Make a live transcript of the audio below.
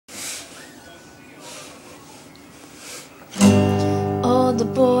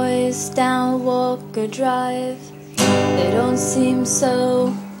the boys down Walker Drive, they don't seem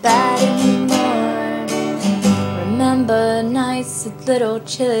so bad anymore. Remember nights with little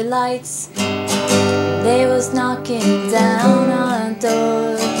chilly lights, they was knocking down on a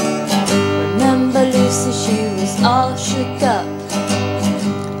door. Remember Lucy, she was all shook up,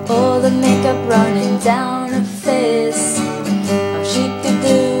 all the makeup running down her face. All she could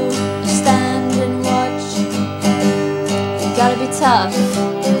do was stand and watch. You gotta be tough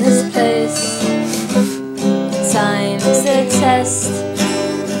in this place. Time's a test.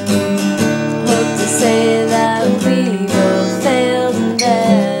 Hope to say that we both failed and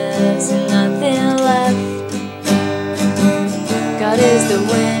there's nothing left. God is the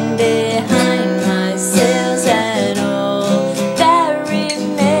wind behind my sails and all that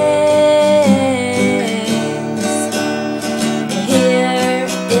remains. Here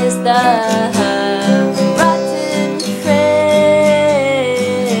is the rotten frame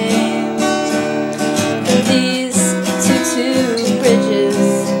of these two bridges.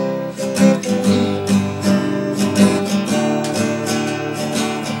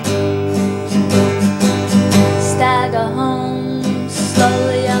 Stagger home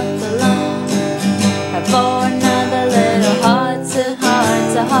slowly up alone. I bore another little heart to heart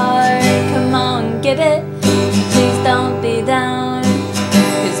to heart. Come on, give it, please don't be down,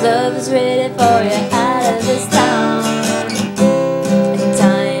 'cause love is ready for you out of this town. And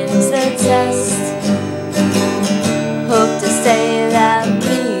time's the test. Hope to say that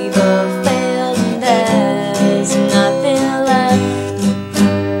we both failed and there's nothing left.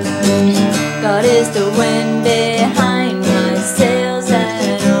 God is the wind behind my sails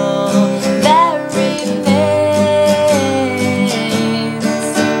and all that remains.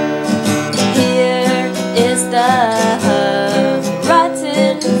 Here is the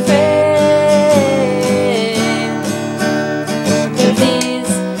rotten frame of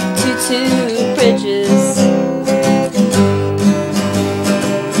these two bridges.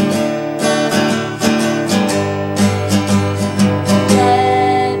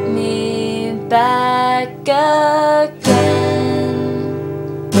 Let me back again.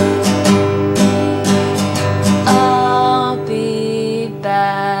 I'll be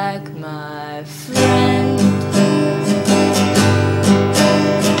back, my friend.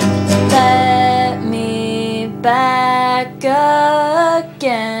 Let me back again.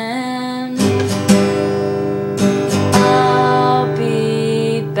 I'll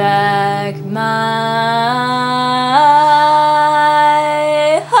be back, my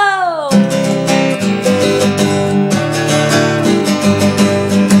hope.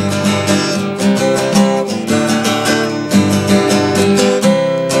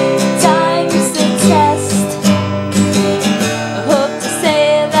 Time's the test. I hope to say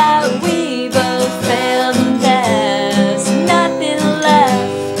that we both failed and there's nothing left.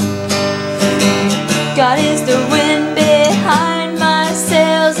 God is the wind behind my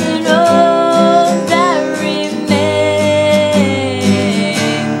sails and all that remains.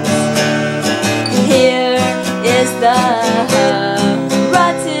 Here is the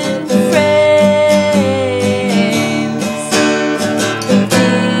rotten frames of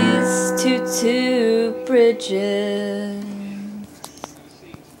these two bridges.